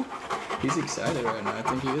 He's excited right now. I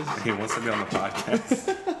think he is. He wants to be on the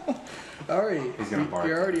podcast. Ari, he's gonna bark.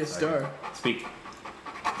 You're already a star. Speak.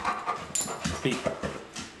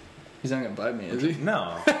 He's not gonna bite me, is he?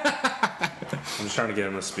 No. I'm just trying to get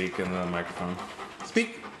him to speak in the microphone.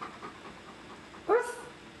 Speak.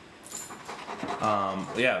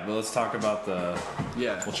 Yeah, but let's talk about the.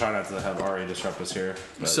 Yeah. We'll try not to have Ari disrupt us here.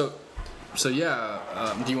 But. So yeah.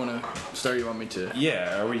 Do you want to start? Or you want me to?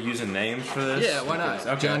 Yeah. Are we using names for this? Yeah. Why not?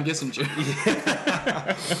 Okay. John Kissinger.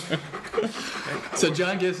 So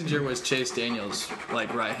John Kissinger was Chase Daniels'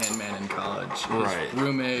 like right hand man in college. His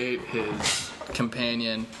roommate, his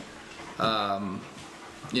companion.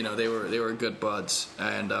 They were good buds,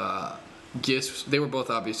 and Gis. They were both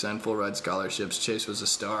obviously on full ride scholarships. Chase was a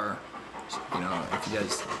star. If you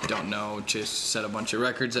guys don't know, Chase set a bunch of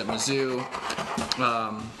records at Mizzou,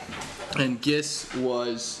 and Gis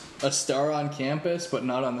was a star on campus, but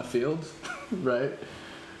not on the field, right?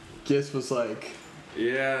 Gis was like,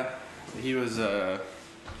 yeah, he was.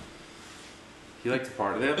 He liked to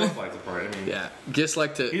party. They both liked to party. I mean, yeah, Gis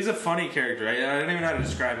liked to. He's a funny character. I don't even know how to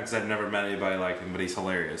describe him because I've never met anybody like him, but he's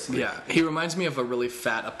hilarious. Yeah, he reminds me of a really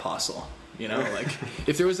fat apostle. Like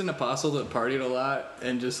if there was an apostle that partied a lot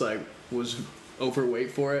and just like was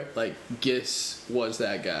overweight for it, like Gis was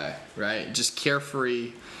that guy, right? Just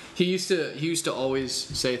carefree. He used to always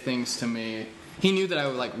say things to me. He knew that I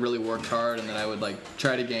would like really work hard and that I would like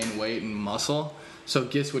try to gain weight and muscle. So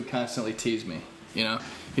Gis would constantly tease me. He'd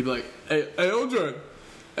be like, "Hey, Eldred,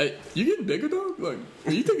 hey, you getting bigger, dog? Like,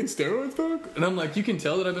 are you taking steroids, dog?" And I'm like, "You can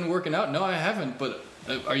tell that I've been working out." "No, I haven't, but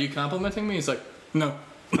are you complimenting me?" He's like, "No."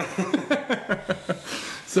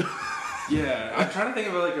 So Yeah, I'm trying to think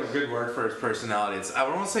of like a good word for his personality. I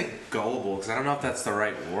don't want to say gullible because I don't know if that's the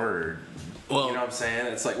right word. Well, you know what I'm saying?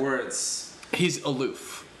 It's like where he's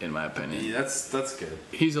aloof, in my opinion. Yeah, that's good.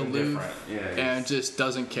 He's aloof, and just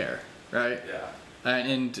doesn't care, right? Yeah.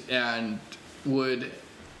 And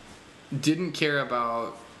didn't care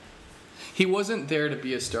about. He wasn't there to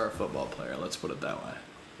be a star football player. Let's put it that way.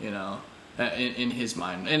 You know. In his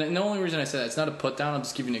mind, and the only reason I say that, it's not a put down. I'll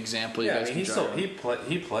just give you an example. Yeah, I mean,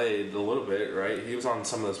 he played a little bit, right? He was on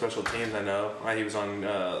some of the special teams. I know he was on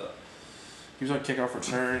kickoff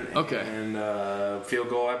return, and field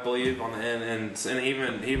goal, I believe, on the end, and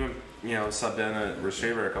even subbed in a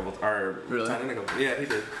receiver a couple. Or really? Yeah, he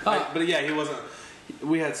did. But yeah, he wasn't.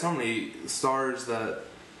 We had so many stars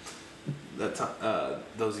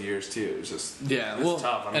those years too. It was just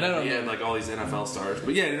tough. I mean, he had like all these NFL stars,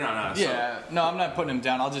 but no, I'm not putting him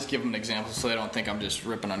down. I'll just give him an example so they don't think I'm just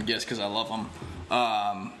ripping on Gist because I love him.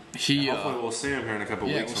 Hopefully we'll see him here in a couple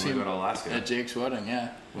weeks when we go to Alaska at Jake's wedding. Yeah,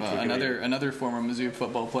 another former Mizzou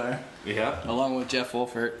football player. Yeah, along with Jeff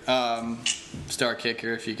Wolfert, star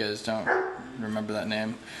kicker. If you guys don't remember that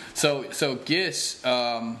name, so Gist.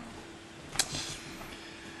 I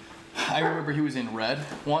remember he was in red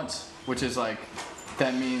once. Which is like,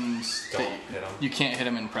 that means that you can't hit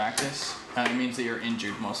him in practice. It means that you're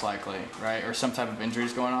injured most likely, right? Or some type of injury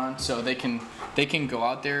is going on. So they can go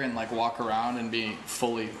out there and like walk around and be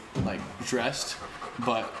fully like dressed,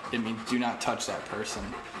 but it means do not touch that person.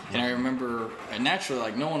 And I remember naturally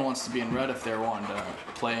like no one wants to be in red if they're wanting to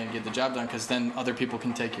play and get the job done because then other people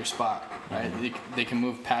can take your spot, right? They can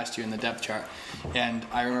move past you in the depth chart. And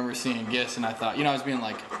I remember seeing Gist and I thought, I was being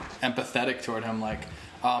like empathetic toward him, like,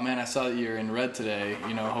 oh man, I saw that you're in red today,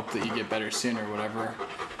 hope that you get better soon or whatever.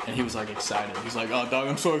 And he was like excited. He's like, oh dog,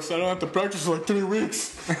 I'm so excited, I don't have to practice for like 3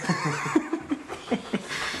 weeks.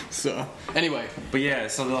 So, anyway. But yeah,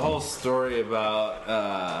 so the whole story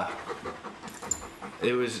about,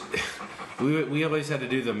 it was, we always had to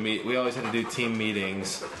do we always had to do team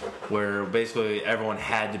meetings where basically everyone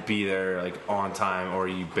had to be there like on time or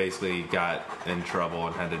you basically got in trouble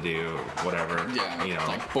and had to do whatever. Yeah,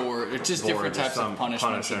 like board. It's just different types of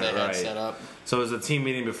punishments that they had set up. So it was a team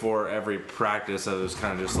meeting before every practice. So it was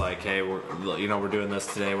kind of just like, hey, we're doing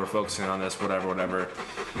this today. We're focusing on this, whatever.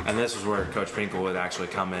 And this was where Coach Pinkel would actually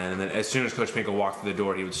come in. And then as soon as Coach Pinkel walked through the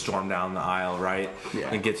door, he would storm down the aisle, right?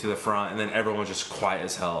 Yeah. And get to the front. And then everyone was just quiet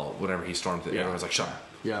as hell whenever he stormed through. Yeah. Everyone was like, shut up.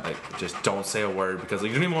 Yeah. Like, just don't say a word because like,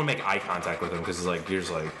 you don't even want to make eye contact with him because it's like, you're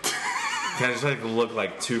just like... kind of just like look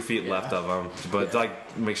like 2 feet left of him. But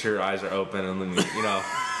like, make sure your eyes are open and then,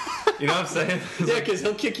 You know what I'm saying? Yeah, because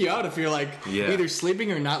he'll kick you out if you're like either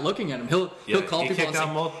sleeping or not looking at him. He'll call people and say,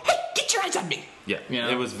 "Hey, get your eyes on me." Yeah,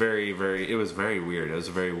 it was very weird. It was very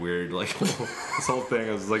weird. Like this whole thing,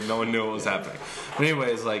 it was like no one knew what was happening. But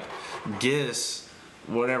anyways, like Gist,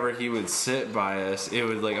 whenever he would sit by us, it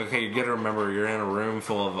would like, okay, you got to remember you're in a room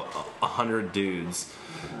full of 100 dudes.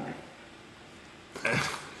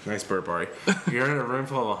 Nice burp, Ari. You're in a room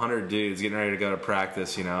full of 100 dudes getting ready to go to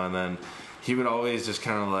practice, and then he would always just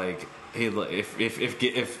kind of like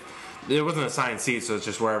if it wasn't assigned seats, so it's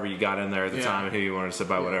just wherever you got in there at the time and who you wanted to sit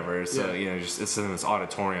by, whatever. So just it's in this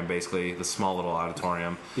auditorium, basically, this small little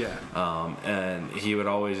auditorium. Yeah. And he would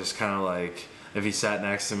always just kind of like, if he sat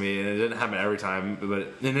next to me, and it didn't happen every time, but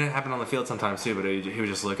it didn't happen on the field sometimes too. But he would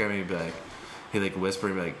just look at me and be like, he'd whisper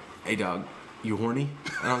and be like, "Hey dog, you horny?"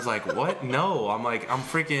 And I was like, "What? No." I'm like, I'm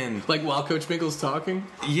freaking like while Coach Pinkel's talking.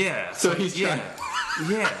 Yeah. So he's trying.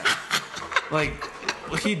 Yeah. Like,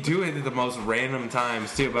 he'd do it at the most random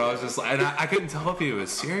times too, but I was just like, and I couldn't tell if he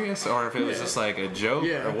was serious or if it was just like a joke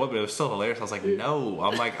or what, but it was still hilarious. I was like, no,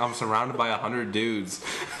 I'm surrounded by 100 dudes,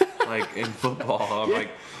 like in football. I'm like,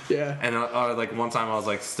 and like one time I was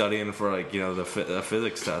like studying for like, the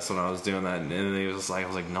physics test when I was doing that, and he was just like, I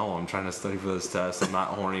was like, no, I'm trying to study for this test. I'm not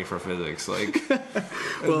horny for physics. Like,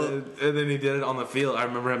 and then he did it on the field. I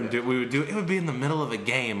remember him it would be in the middle of a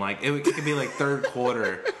game, like it could be like third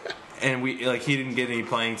quarter. And he didn't get any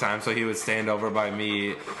playing time, so he would stand over by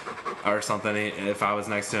me or something. If I was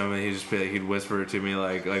next to him, and he'd just be like, he'd whisper to me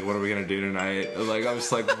like, what are we gonna do tonight? Like, I was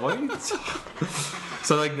just like, what?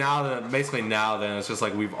 So like now then it's just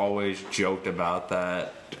like we've always joked about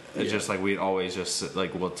that. It's just like we'd always just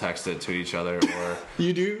like we'll text it to each other or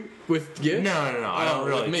you do with Gist? No. I don't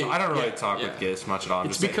really talk with Gist much at all.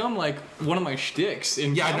 It's become like one of my shticks. I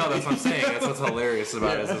know, that's what I'm saying. That's what's hilarious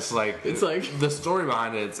about it. It's like the story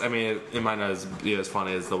behind it. I mean, it might not be as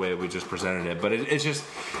funny as the way we just presented it, but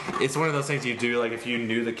it's one of those things you do. Like if you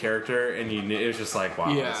knew the character and it was just like,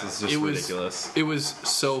 wow, this is just ridiculous. It was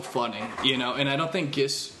so funny, and I don't think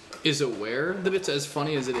Gist is aware that it's as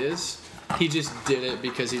funny as it is. he just did it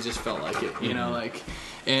because he just felt like it, you know, like,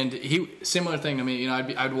 and similar thing to me, you know,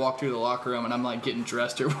 I'd walk through the locker room and I'm like getting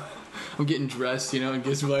dressed or I'm getting dressed, you know, and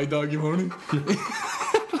guess what, dog, you horny?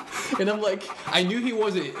 And I'm like, I knew he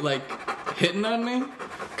wasn't like hitting on me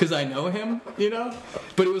because I know him, you know,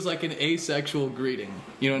 but it was like an asexual greeting,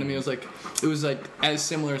 you know what I mean? It was like as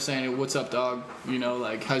similar as saying, what's up, dog, you know,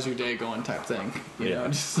 like, how's your day going type thing, you know,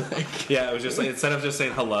 just like. Yeah, it was just like, instead of just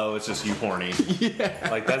saying hello, it's just you horny. Yeah.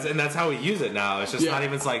 Like, that's how we use it now. It's just not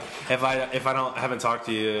even, it's like, if I haven't talked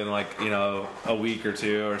to you in like, you know, a week or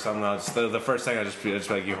two or something, I'll just, the first thing I just be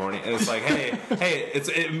like, you horny. And it's like, hey,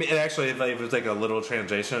 it actually, if it was like a literal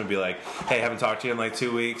translation, it would be like, hey, haven't talked to you in like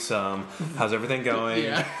 2 weeks. How's everything going?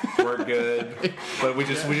 Yeah. We're good. But we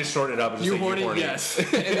just shorten it up and just you say horny? You horny. Yes.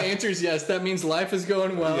 And the answer is yes. That means life is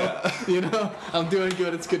going well. Yeah. You know, I'm doing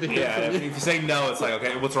good. It's good to hear from you. If you say no, it's like,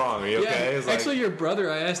 okay, what's wrong? Are you okay? It's actually, your brother,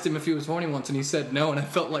 I asked him if he was horny once, and he said no, and I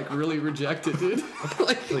felt like really rejected, dude.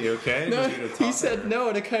 Like, are you okay? No, he said no,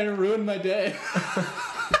 and it kind of ruined my day.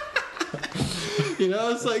 You know,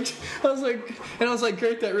 I was like,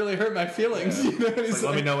 great, that really hurt my feelings. Yeah. You know, like,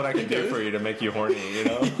 let me know what I can do for you to make you horny, you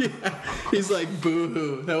know? Yeah. He's like,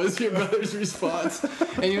 boo-hoo. That was your brother's response.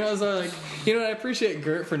 And, you know, I was like, you know, I appreciate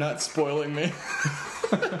Gert for not spoiling me.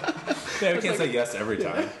 Yeah, we can't say yes every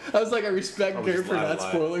time. I was like, I respect Gert for not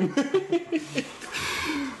spoiling me.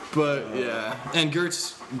 But, yeah. And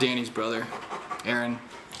Gert's Danny's brother, Aaron.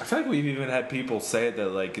 I feel like we've even had people say it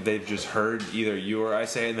that like they've just heard either you or I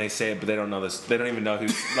say it and they say it, but they don't know this. They don't even know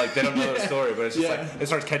who's like they don't know the story. But it's just like it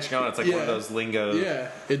starts catching on. It's like one of those lingo. Yeah,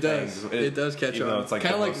 it does. It does catch on. It's like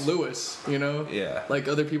kind of like Lewis, you know. Yeah. Like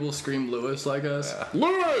other people scream Lewis like us. Yeah.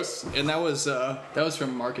 Lewis, and that was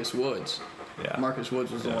from Marcus Woods. Yeah. Marcus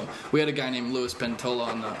Woods was the one. We had a guy named Louis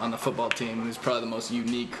Pentola on the football team. Who's probably the most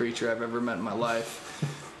unique creature I've ever met in my life,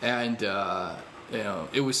 and. You know,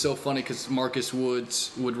 it was so funny because Marcus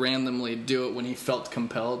Woods would randomly do it when he felt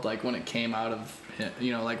compelled, like when it came out of him,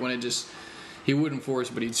 you know, like when it just, he wouldn't force,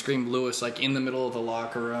 but he'd scream Lewis, like in the middle of the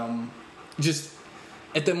locker room, just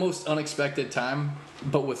at the most unexpected time,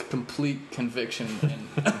 but with complete conviction.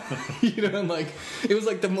 And, you know, and like, it was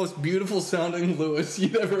like the most beautiful sounding Lewis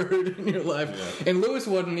you'd ever heard in your life. Yeah. And Lewis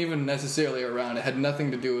wasn't even necessarily around. It had nothing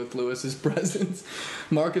to do with Lewis's presence.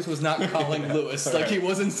 Marcus was not calling Lewis. Like, he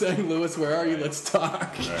wasn't saying, Lewis, where are you? Let's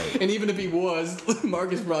talk. Right. And even if he was,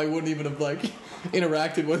 Marcus probably wouldn't even have, like,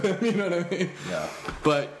 interacted with him. You know what I mean? Yeah.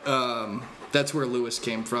 But that's where Lewis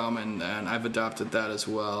came from, and I've adopted that as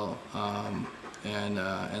well. And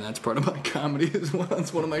that's part of my comedy as well.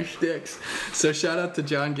 It's one of my shticks. So shout out to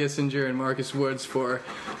John Gissinger and Marcus Woods for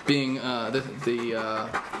being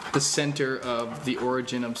the center of the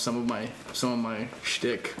origin of some of my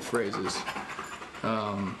shtick phrases.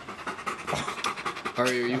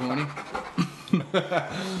 Ari, are you horny?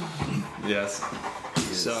 Yes.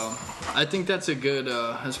 So I think that's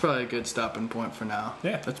probably a good stopping point for now.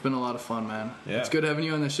 Yeah. That's been a lot of fun, man. Yeah. It's good having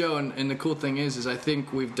you on the show, and the cool thing is I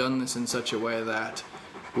think we've done this in such a way that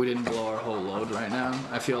we didn't blow our whole load right now.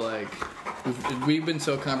 I feel like we've been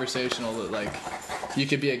so conversational that like you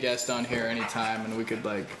could be a guest on here anytime and we could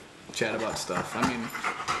like chat about stuff. I mean,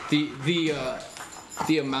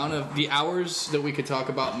 the amount of the hours that we could talk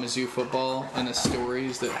about Mizzou football and the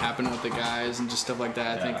stories that happen with the guys and just stuff like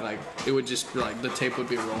that, I think like it would just like the tape would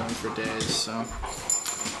be rolling for days. So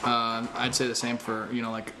I'd say the same for, you know,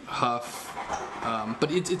 like Huff.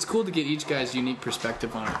 But it's cool to get each guy's unique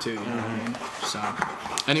perspective on it too. You know what I mean? So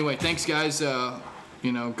anyway, thanks guys.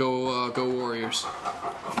 You know, go Warriors.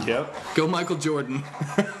 Yep. Go Michael Jordan.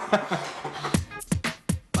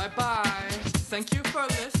 Bye bye. Thank you for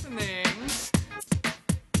listening.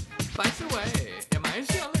 By the way, am I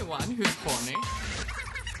the only one who's horny?